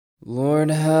Lord,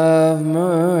 have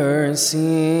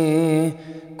mercy.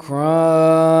 Christ,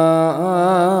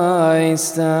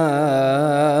 our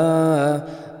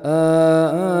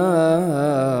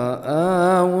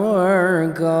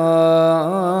God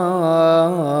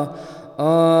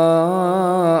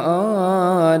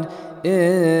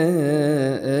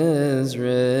is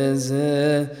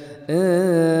risen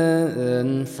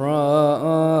from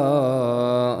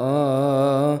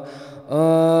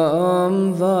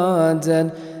the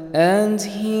dead, and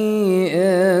he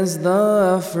is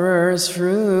the first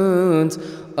fruit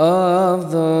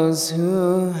of those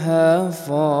who have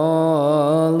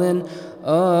fallen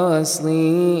asleep.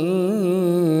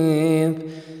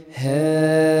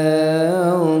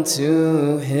 Hail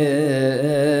to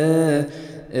his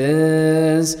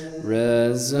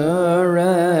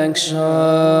resurrection,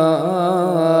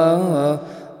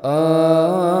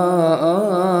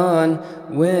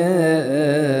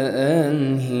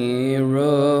 when he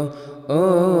rose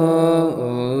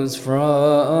from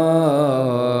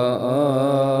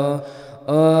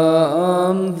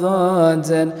the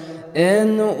dead,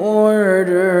 in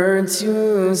order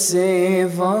to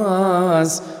save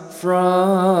us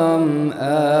from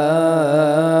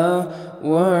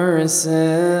our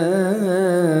sins.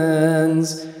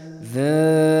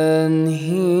 Then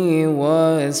he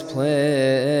was placed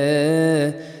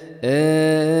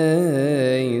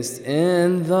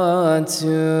in the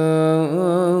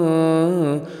tomb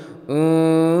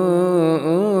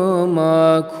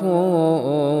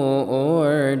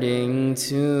according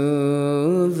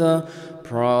to the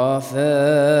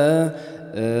prophetic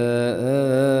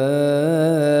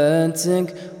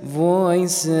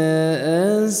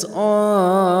voices.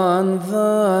 On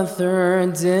the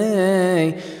third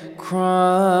day,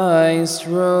 Christ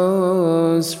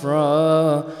rose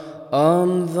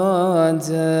from the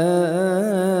dead.